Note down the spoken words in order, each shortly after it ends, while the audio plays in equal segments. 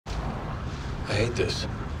I hate this.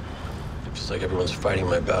 It's like everyone's fighting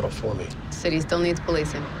my battle for me. City still needs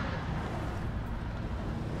policing.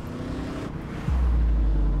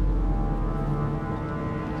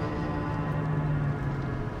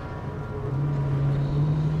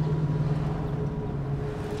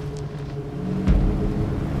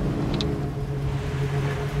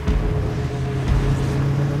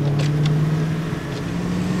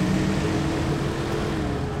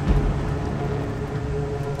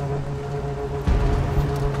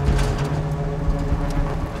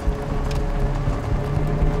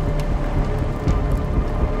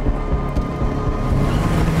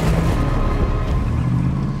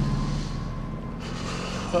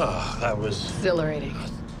 Oh, that was... Exhilarating. I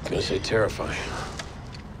was gonna say terrifying.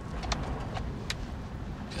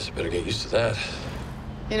 Guess I better get used to that.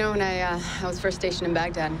 You know, when I was first stationed in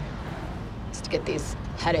Baghdad, I used to get these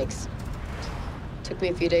headaches. Took me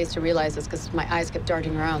a few days to realize it's because my eyes kept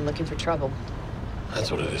darting around looking for trouble. That's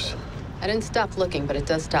what it is. I didn't stop looking, but it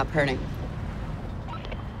does stop hurting.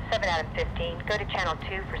 7 out of 15. Go to Channel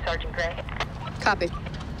 2 for Sergeant Gray. Copy.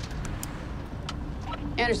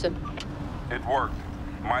 Anderson. It worked.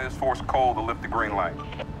 Midas forced Cole to lift the green light.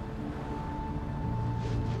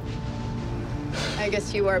 I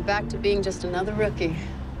guess you are back to being just another rookie.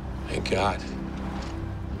 Thank God.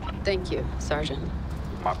 Thank you, Sergeant.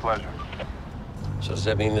 My pleasure. So does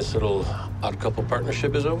that mean this little odd couple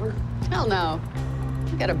partnership is over? Hell no.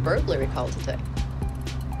 I got a burglary call to take.